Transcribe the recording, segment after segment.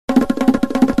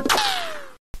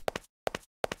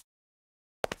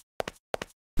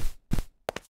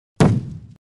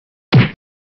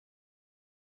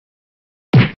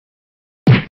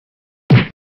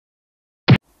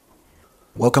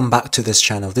Welcome back to this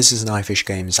channel. This is Knifish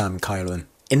Games. I'm Kylan.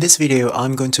 In this video,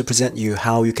 I'm going to present you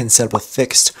how you can set up a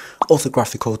fixed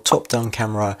orthographical top-down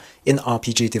camera in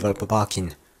RPG developer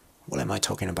Bakin. What am I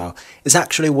talking about? It's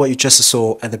actually what you just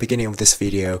saw at the beginning of this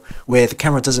video, where the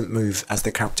camera doesn't move as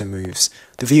the character moves.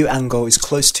 The view angle is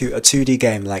close to a 2D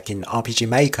game like in RPG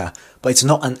Maker, but it's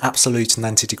not an absolute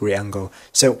 90-degree angle.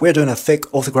 So we're doing a thick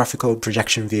orthographical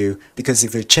projection view, because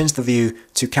if you change the view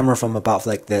to camera from above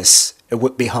like this, it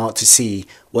would be hard to see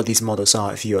what these models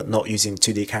are if you're not using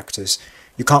 2D characters.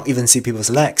 You can't even see people's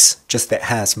legs, just their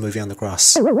hairs moving on the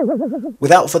grass.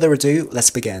 Without further ado, let's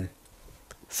begin.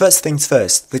 First things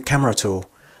first, the camera tool.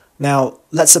 Now,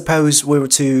 let's suppose we were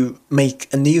to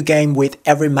make a new game with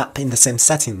every map in the same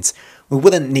settings. We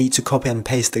wouldn't need to copy and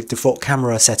paste the default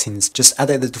camera settings, just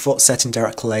edit the default setting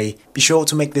directly. Be sure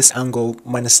to make this angle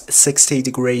minus 60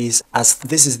 degrees, as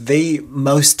this is the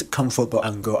most comfortable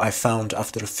angle I found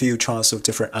after a few trials of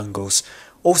different angles.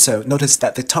 Also, notice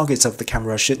that the targets of the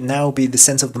camera should now be the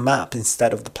center of the map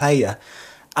instead of the player.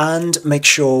 And make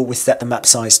sure we set the map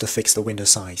size to fix the window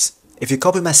size. If you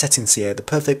copy my settings here, the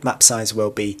perfect map size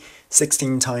will be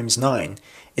 16 × 9.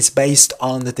 It's based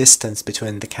on the distance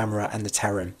between the camera and the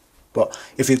terrain. But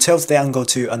if you tilt the angle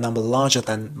to a number larger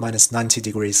than minus 90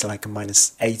 degrees, like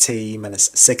minus 80, minus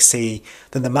 60,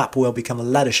 then the map will become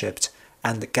ladder-shaped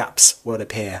and the gaps will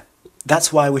appear.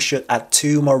 That's why we should add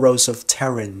 2 more rows of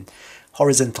terrain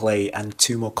horizontally and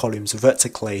 2 more columns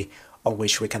vertically, on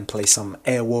which we can place some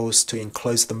air walls to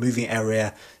enclose the moving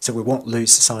area so we won't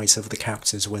lose sight of the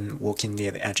characters when walking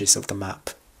near the edges of the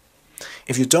map.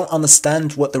 If you don't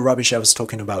understand what the rubbish I was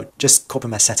talking about, just copy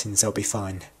my settings, they'll be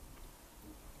fine.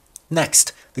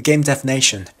 Next, the game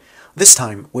definition. This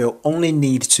time, we'll only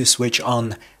need to switch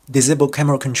on disable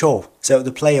camera control, so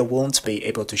the player won't be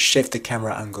able to shift the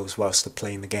camera angles whilst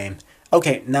playing the game.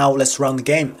 Okay, now let's run the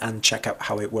game and check out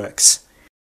how it works.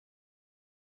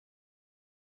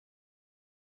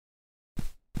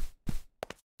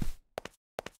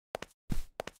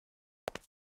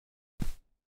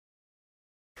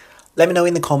 Let me know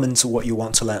in the comments what you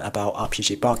want to learn about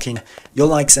RPG Bakin. Your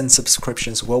likes and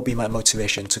subscriptions will be my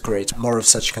motivation to create more of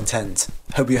such content.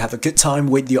 Hope you have a good time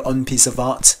with your own piece of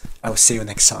art. I'll see you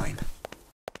next time.